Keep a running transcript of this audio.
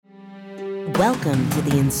Welcome to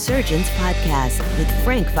the Insurgents Podcast with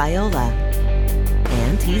Frank Viola.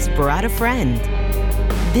 And he's brought a friend.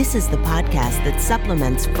 This is the podcast that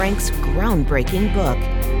supplements Frank's groundbreaking book,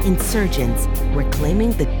 Insurgents,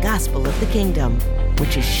 Reclaiming the Gospel of the Kingdom,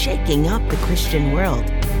 which is shaking up the Christian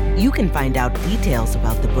world. You can find out details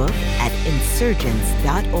about the book at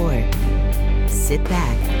insurgents.org. Sit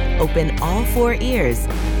back, open all four ears,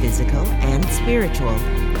 physical and spiritual,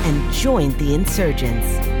 and join the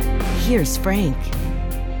insurgents. Here's Frank.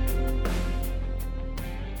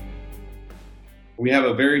 We have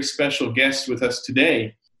a very special guest with us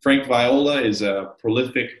today. Frank Viola is a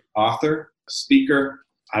prolific author, speaker,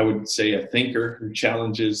 I would say a thinker who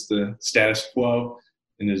challenges the status quo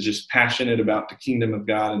and is just passionate about the kingdom of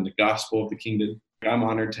God and the gospel of the kingdom. I'm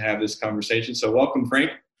honored to have this conversation. So welcome, Frank.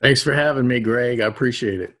 Thanks for having me, Greg. I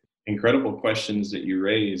appreciate it. Incredible questions that you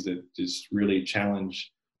raised that just really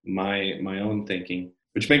challenge my own thinking,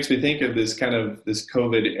 which makes me think of this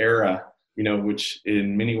COVID era, which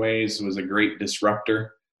in many ways was a great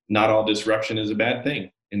disruptor. Not all disruption is a bad thing.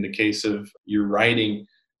 In the case of your writing,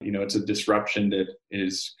 it's a disruption that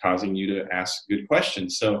is causing you to ask good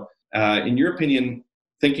questions. So in your opinion,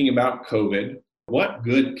 thinking about COVID, what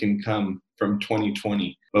good can come from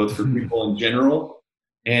 2020, both for people in general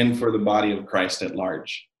and for the body of Christ at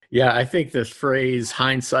large? Yeah, I think the phrase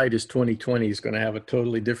hindsight is 2020 is going to have a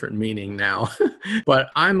totally different meaning now. But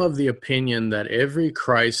I'm of the opinion that every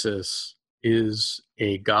crisis is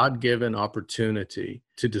a God-given opportunity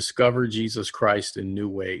to discover Jesus Christ in new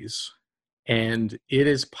ways. And it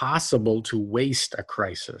is possible to waste a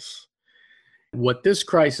crisis. What this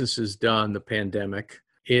crisis has done, the pandemic,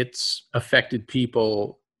 it's affected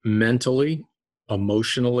people mentally,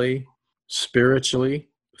 emotionally, spiritually,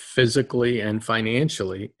 physically, and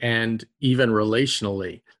financially, and even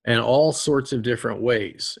relationally, in all sorts of different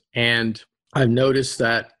ways. And I've noticed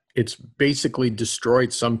that it's basically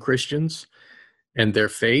destroyed some Christians and their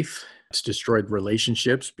faith. It's destroyed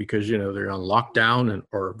relationships because, they're on lockdown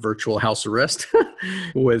or virtual house arrest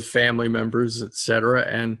with family members, etc.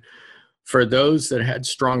 And for those that had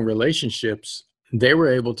strong relationships, they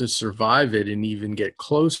were able to survive it and even get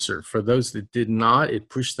closer. For those that did not, it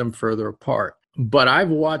pushed them further apart. But I've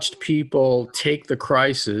watched people take the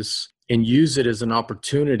crisis and use it as an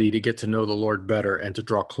opportunity to get to know the Lord better and to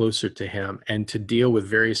draw closer to Him and to deal with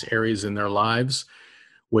various areas in their lives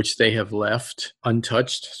which they have left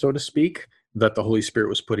untouched, so to speak, that the Holy Spirit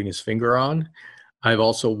was putting His finger on. I've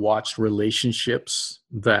also watched relationships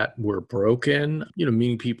that were broken,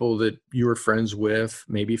 meeting people that you were friends with,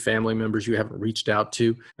 maybe family members you haven't reached out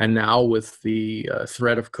to. And now with the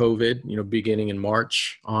threat of COVID, beginning in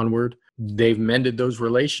March onward, they've mended those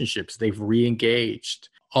relationships. They've re-engaged.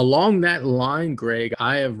 Along that line, Greg,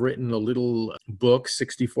 I have written a little book,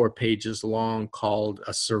 64 pages long, called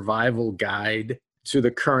A Survival Guide to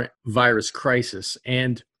the Current Virus Crisis.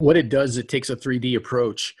 And what it does, it takes a 3D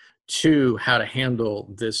approach to how to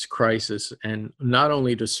handle this crisis, and not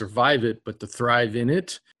only to survive it, but to thrive in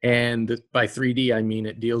it. And by 3D, I mean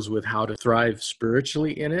it deals with how to thrive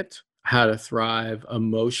spiritually in it, how to thrive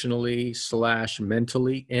emotionally /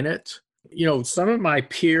 mentally in it. Some of my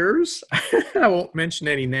peers, I won't mention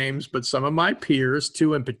any names, but some of my peers,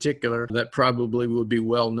 two in particular, that probably would be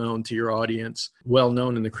well known to your audience, well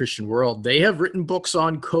known in the Christian world, they have written books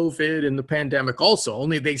on COVID and the pandemic also,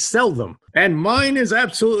 only they sell them. And mine is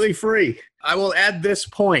absolutely free. I will add this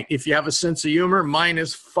point. If you have a sense of humor, mine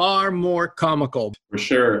is far more comical. For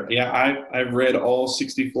sure. Yeah, I've read all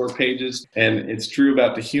 64 pages, and it's true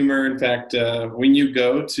about the humor. In fact, when you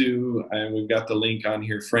go to, and we've got the link on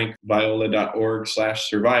here,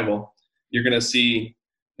 frankviola.org/survival, you're going to see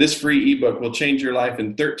this free ebook will change your life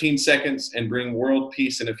in 13 seconds and bring world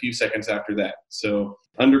peace in a few seconds after that. So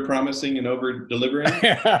under-promising and over-delivering.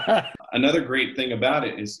 Another great thing about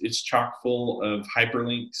it is it's chock full of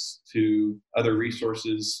hyperlinks to other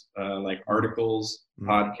resources like articles,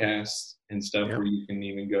 podcasts, and stuff where you can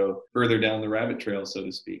even go further down the rabbit trail, so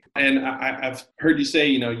to speak. And I've heard you say,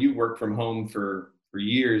 you work from home for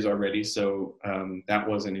years already, so that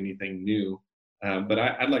wasn't anything new. But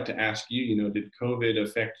I'd like to ask you, did COVID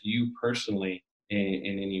affect you personally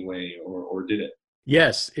in any way, or did it?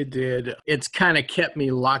 Yes, it did. It's kind of kept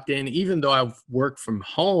me locked in. Even though I've worked from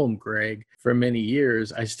home, Greg, for many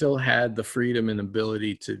years, I still had the freedom and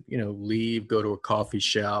ability to, leave, go to a coffee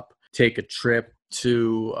shop, take a trip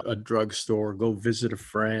to a drugstore, go visit a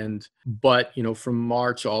friend. But, from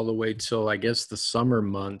March all the way till, I guess, the summer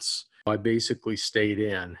months, I basically stayed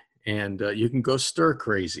in. And you can go stir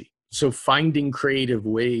crazy. So finding creative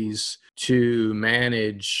ways to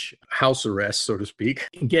manage house arrest, so to speak,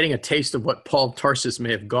 and getting a taste of what Paul Tarsus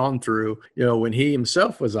may have gone through, when he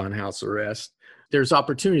himself was on house arrest. There's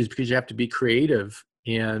opportunities because you have to be creative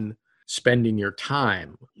in spending your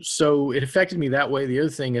time. So it affected me that way. The other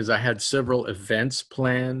thing is I had several events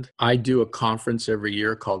planned. I do a conference every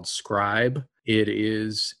year called Scribe. It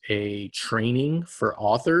is a training for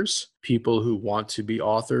authors, people who want to be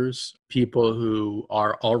authors, people who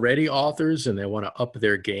are already authors and they want to up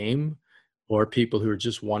their game, or people who are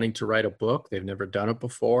just wanting to write a book. They've never done it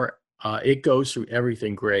before. It goes through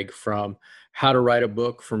everything, Greg, from how to write a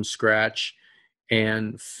book from scratch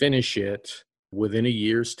and finish it within a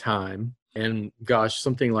year's time. And gosh,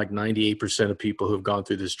 something like 98% of people who have gone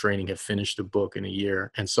through this training have finished a book in a year.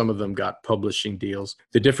 And some of them got publishing deals.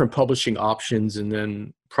 The different publishing options, and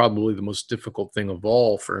then probably the most difficult thing of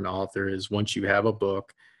all for an author is once you have a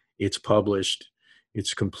book, it's published,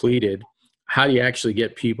 it's completed. How do you actually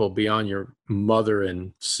get people beyond your mother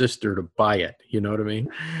and sister to buy it? You know what I mean?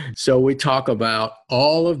 So we talk about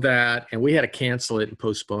all of that, and we had to cancel it and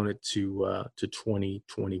postpone it to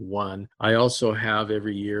 2021. I also have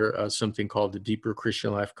every year something called the Deeper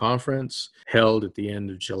Christian Life Conference held at the end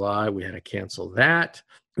of July. We had to cancel that.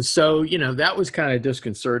 So, that was kind of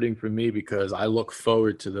disconcerting for me because I look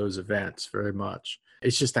forward to those events very much.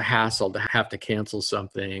 It's just a hassle to have to cancel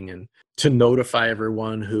something and to notify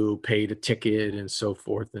everyone who paid a ticket and so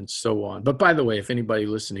forth and so on. But by the way, if anybody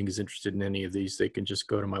listening is interested in any of these, they can just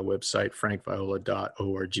go to my website,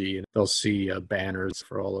 frankviola.org, and they'll see banners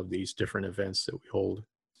for all of these different events that we hold.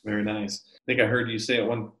 Very nice. I think I heard you say at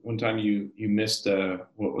one time you missed,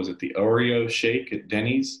 what was it, the Oreo shake at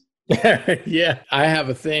Denny's? Yeah, I have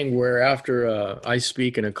a thing where after I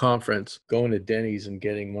speak in a conference, going to Denny's and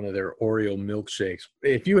getting one of their Oreo milkshakes.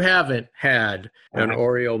 If you haven't had an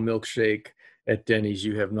Oreo milkshake at Denny's,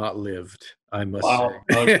 you have not lived, I must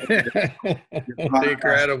say.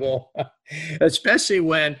 Incredible. Especially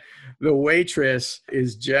when the waitress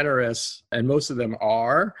is generous, and most of them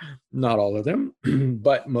are, not all of them,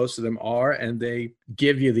 but most of them are, and they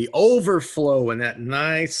give you the overflow in that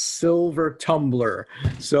nice silver tumbler.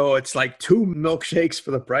 So it's like 2 milkshakes for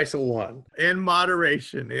the price of 1. In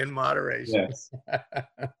moderation. Yes.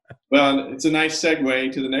 Well, it's a nice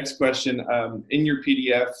segue to the next question. In your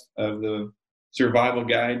PDF of the survival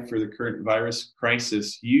guide for the current virus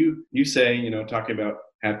crisis, you say, talking about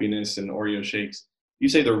happiness and Oreo shakes, you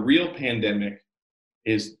say the real pandemic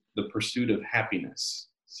is the pursuit of happiness.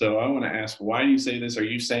 So I want to ask, why do you say this? Are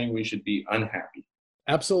you saying we should be unhappy?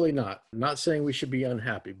 Absolutely not. I'm not saying we should be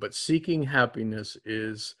unhappy, but seeking happiness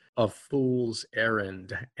is a fool's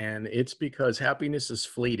errand. And it's because happiness is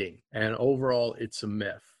fleeting. And overall, it's a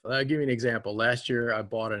myth. I'll give you an example. Last year, I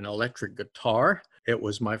bought an electric guitar. It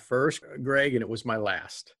was my first, Greg, and it was my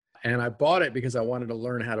last. And I bought it because I wanted to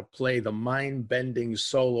learn how to play the mind-bending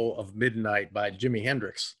solo of Midnight by Jimi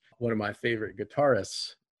Hendrix, one of my favorite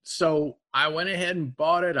guitarists. So I went ahead and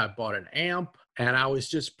bought it. I bought an amp, and I was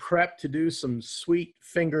just prepped to do some sweet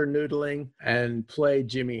finger noodling and play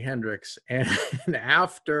Jimi Hendrix. And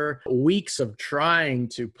after weeks of trying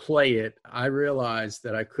to play it, I realized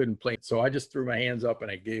that I couldn't play it. So I just threw my hands up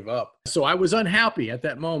and I gave up. So I was unhappy at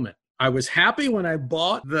that moment. I was happy when I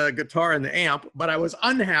bought the guitar and the amp, but I was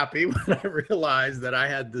unhappy when I realized that I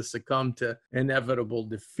had to succumb to inevitable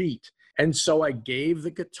defeat. And so I gave the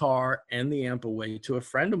guitar and the amp away to a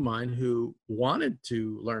friend of mine who wanted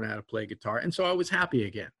to learn how to play guitar. And so I was happy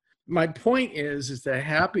again. My point is that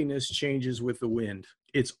happiness changes with the wind.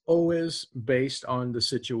 It's always based on the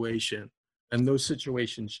situation, and those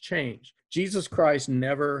situations change. Jesus Christ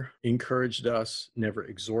never encouraged us, never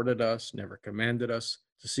exhorted us, never commanded us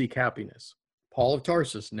to seek happiness. Paul of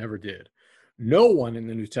Tarsus never did. No one in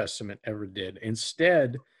the New Testament ever did.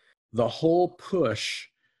 Instead, the whole push,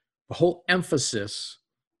 the whole emphasis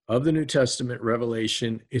of the New Testament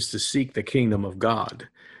revelation is to seek the kingdom of God.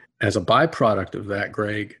 As a byproduct of that,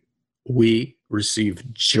 Greg, we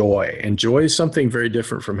receive joy. And joy is something very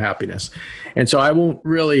different from happiness. And so I won't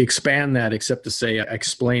really expand that except to say I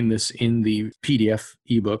explain this in the PDF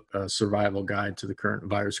ebook, Survival Guide to the Current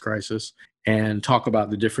Virus Crisis, and talk about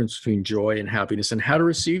the difference between joy and happiness and how to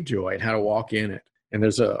receive joy and how to walk in it. And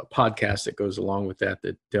there's a podcast that goes along with that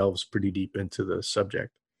delves pretty deep into the subject.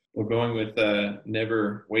 Well, going with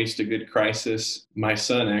never waste a good crisis, my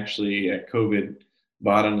son actually at COVID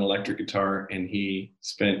bought an electric guitar and he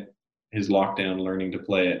spent his lockdown learning to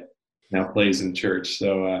play it. Now plays in church.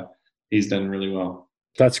 So he's done really well.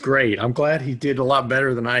 That's great. I'm glad he did a lot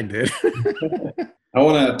better than I did. I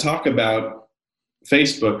want to talk about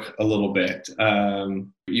Facebook a little bit.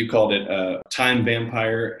 You called it a time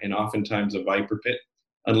vampire and oftentimes a viper pit.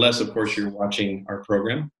 unless, of course, you're watching our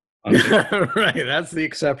program. Right, that's the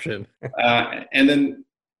exception. And then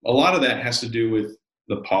a lot of that has to do with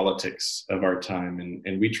the politics of our time.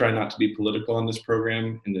 And we try not to be political on this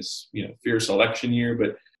program in this, fierce election year.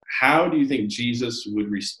 But how do you think Jesus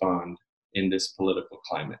would respond in this political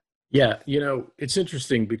climate? Yeah, it's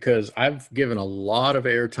interesting because I've given a lot of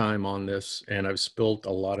airtime on this and I've spilt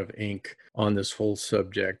a lot of ink on this whole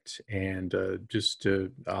subject. And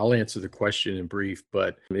I'll answer the question in brief,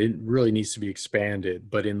 but it really needs to be expanded.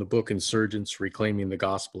 But in the book Insurgents, Reclaiming the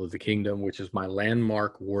Gospel of the Kingdom, which is my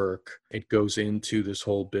landmark work, it goes into this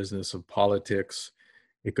whole business of politics.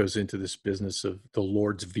 It goes into this business of the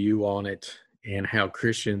Lord's view on it and how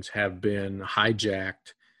Christians have been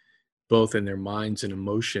hijacked both in their minds and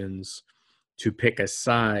emotions to pick a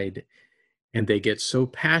side, and they get so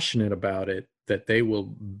passionate about it that they will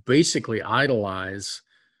basically idolize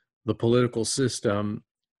the political system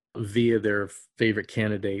via their favorite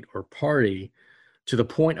candidate or party to the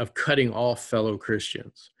point of cutting off fellow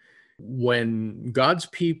Christians. When God's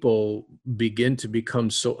people begin to become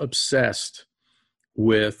so obsessed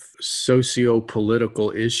with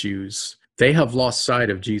socio-political issues, they have lost sight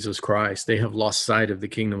of Jesus Christ. They have lost sight of the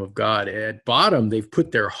kingdom of God. At bottom, they've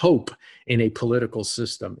put their hope in a political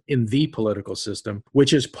system, in the political system,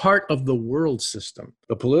 which is part of the world system.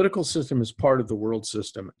 The political system is part of the world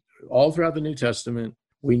system. All throughout the New Testament,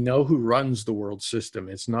 we know who runs the world system.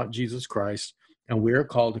 It's not Jesus Christ. And we are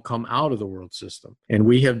called to come out of the world system. And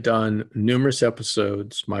we have done numerous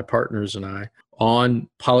episodes, my partners and I, on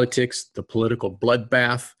politics, the political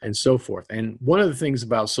bloodbath, and so forth. And one of the things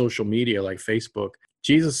about social media like Facebook,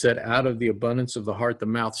 Jesus said, out of the abundance of the heart, the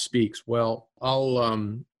mouth speaks. Well,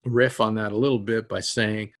 I'll riff on that a little bit by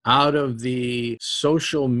saying, out of the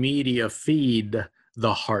social media feed,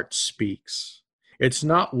 the heart speaks. It's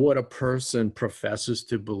not what a person professes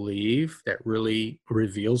to believe that really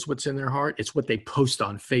reveals what's in their heart. It's what they post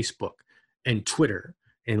on Facebook and Twitter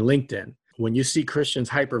and LinkedIn. When you see Christians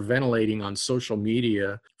hyperventilating on social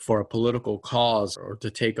media for a political cause or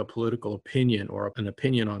to take a political opinion or an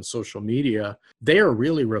opinion on social media, they are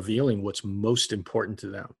really revealing what's most important to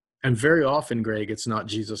them. And very often, Greg, it's not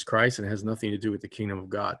Jesus Christ and it has nothing to do with the kingdom of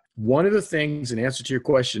God. One of the things, in answer to your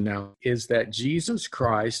question now, is that Jesus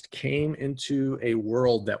Christ came into a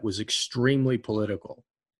world that was extremely political.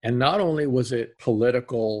 And not only was it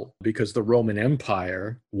political because the Roman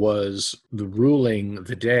Empire was ruling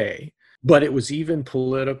the day, but it was even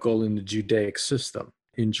political in the Judaic system.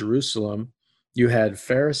 In Jerusalem, you had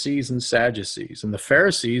Pharisees and Sadducees, and the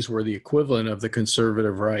Pharisees were the equivalent of the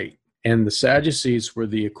conservative right. And the Sadducees were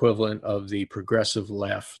the equivalent of the progressive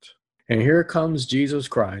left. And here comes Jesus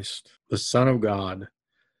Christ, the Son of God.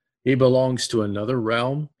 He belongs to another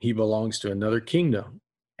realm. He belongs to another kingdom.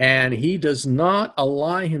 And he does not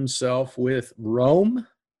align himself with Rome.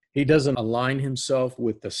 He doesn't align himself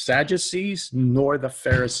with the Sadducees nor the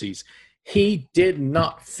Pharisees. He did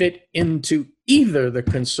not fit into either the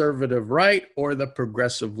conservative right or the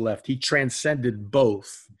progressive left. He transcended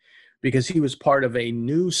both, because he was part of a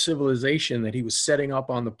new civilization that he was setting up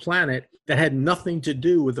on the planet that had nothing to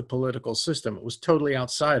do with the political system. It was totally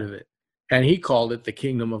outside of it. And he called it the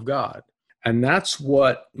kingdom of God. And that's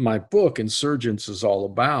what my book, Insurgents, is all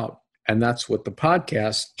about. And that's what the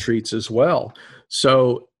podcast treats as well.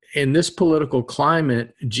 So in this political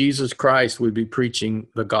climate, Jesus Christ would be preaching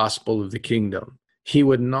the gospel of the kingdom. He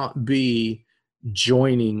would not be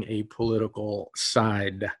joining a political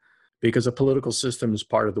side, because a political system is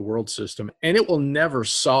part of the world system, and it will never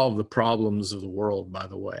solve the problems of the world, by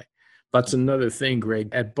the way. That's another thing, Greg.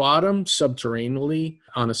 At bottom, subterraneally,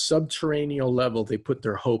 on a subterranean level, they put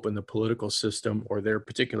their hope in the political system or their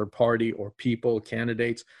particular party or people,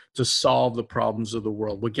 candidates, to solve the problems of the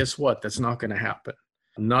world. Well, guess what? That's not going to happen.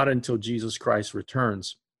 Not until Jesus Christ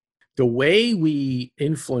returns. The way we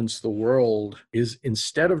influence the world is,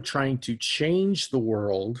 instead of trying to change the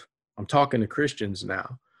world, I'm talking to Christians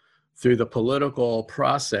now, through the political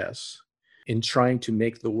process in trying to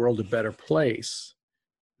make the world a better place,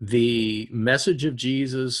 the message of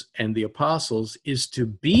Jesus and the apostles is to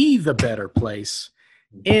be the better place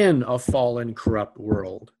in a fallen, corrupt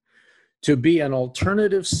world, to be an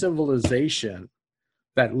alternative civilization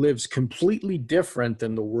that lives completely different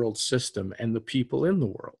than the world system and the people in the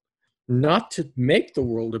world. Not to make the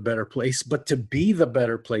world a better place, but to be the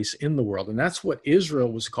better place in the world. And that's what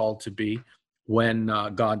Israel was called to be when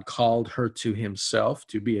God called her to himself,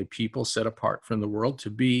 to be a people set apart from the world, to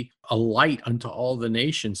be a light unto all the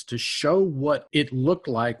nations, to show what it looked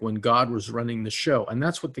like when God was running the show. And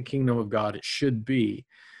that's what the kingdom of God should be.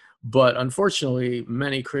 But unfortunately,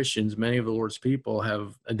 many Christians, many of the Lord's people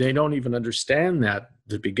they don't even understand that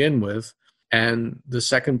to begin with. And the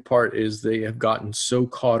second part is they have gotten so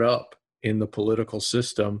caught up in the political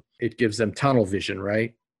system, it gives them tunnel vision,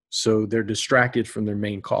 right? So they're distracted from their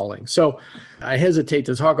main calling. So I hesitate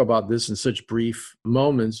to talk about this in such brief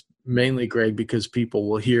moments, mainly, Greg, because people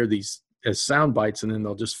will hear these as sound bites and then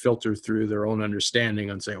they'll just filter through their own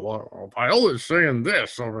understanding and say, well, Viola's saying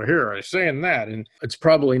this over here, I'm saying that. And it's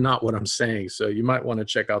probably not what I'm saying. So you might want to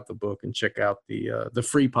check out the book and check out the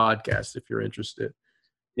free podcast if you're interested.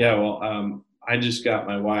 Yeah, well, I just got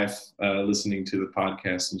my wife listening to the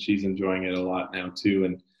podcast, and she's enjoying it a lot now too.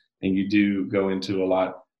 And you do go into a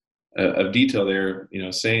lot of detail there,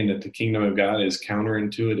 saying that the kingdom of God is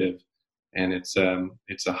counterintuitive, and it's a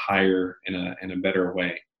higher in a better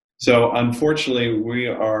way. So unfortunately, we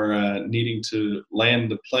are needing to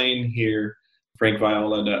land the plane here.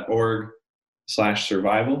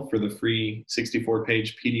 frankviola.org/survival for the free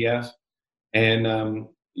 64-page PDF. And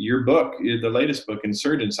your book, the latest book,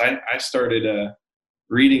 Insurgents, I started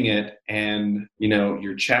reading it, and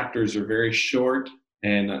your chapters are very short,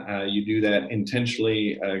 and you do that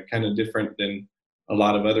intentionally, kind of different than a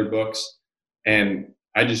lot of other books. And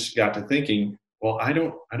I just got to thinking, well, I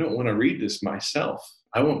don't want to read this myself.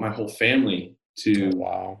 I want my whole family to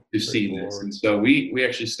see this. And so we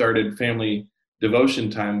actually started family devotion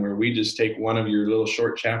time, where we just take one of your little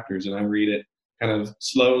short chapters and I read it kind of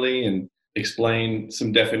slowly and explain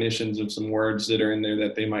some definitions of some words that are in there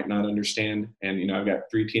that they might not understand. And, I've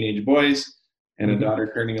got 3 teenage boys and a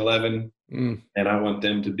daughter turning 11, and I want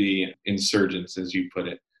them to be insurgents, as you put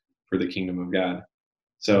it, for the kingdom of God.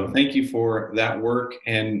 So thank you for that work.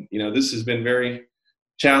 And, this has been very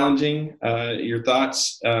challenging, your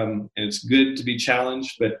thoughts, and it's good to be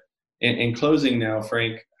challenged. But in closing now,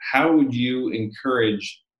 Frank, how would you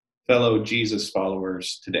encourage fellow Jesus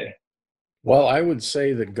followers today? Well, I would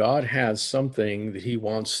say that God has something that he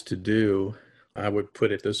wants to do. I would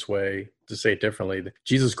put it this way, to say it differently, that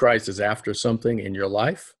Jesus Christ is after something in your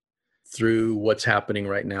life through what's happening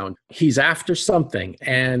right now. He's after something,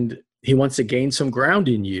 and he wants to gain some ground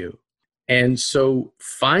in you. And so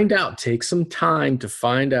take some time to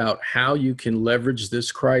find out how you can leverage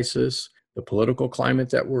this crisis, the political climate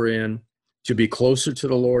that we're in, to be closer to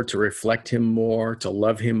the Lord, to reflect him more, to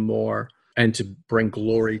love him more, and to bring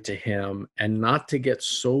glory to him, and not to get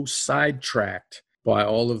so sidetracked by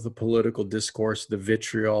all of the political discourse, the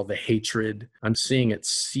vitriol, the hatred. I'm seeing it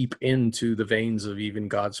seep into the veins of even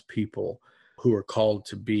God's people who are called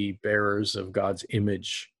to be bearers of God's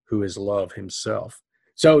image, who is love himself.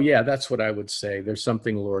 So yeah, that's what I would say. There's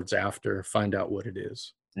something the Lord's after. Find out what it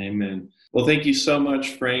is. Amen. Well, thank you so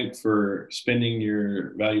much, Frank, for spending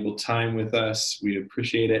your valuable time with us. We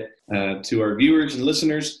appreciate it. To our viewers and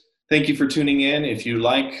listeners, thank you for tuning in. If you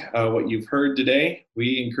like what you've heard today,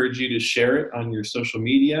 we encourage you to share it on your social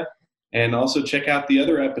media and also check out the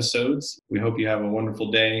other episodes. We hope you have a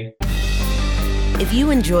wonderful day. If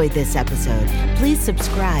you enjoyed this episode, please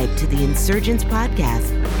subscribe to the Insurgents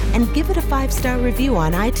podcast and give it a 5-star review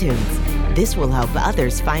on iTunes. This will help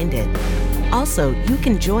others find it. Also, you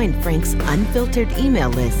can join Frank's unfiltered email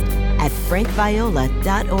list at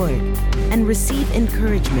frankviola.org and receive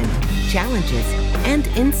encouragement, challenges, and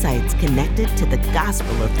insights connected to the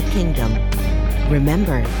gospel of the kingdom.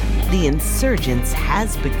 Remember, the Insurgents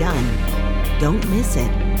has begun. Don't miss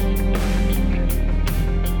it.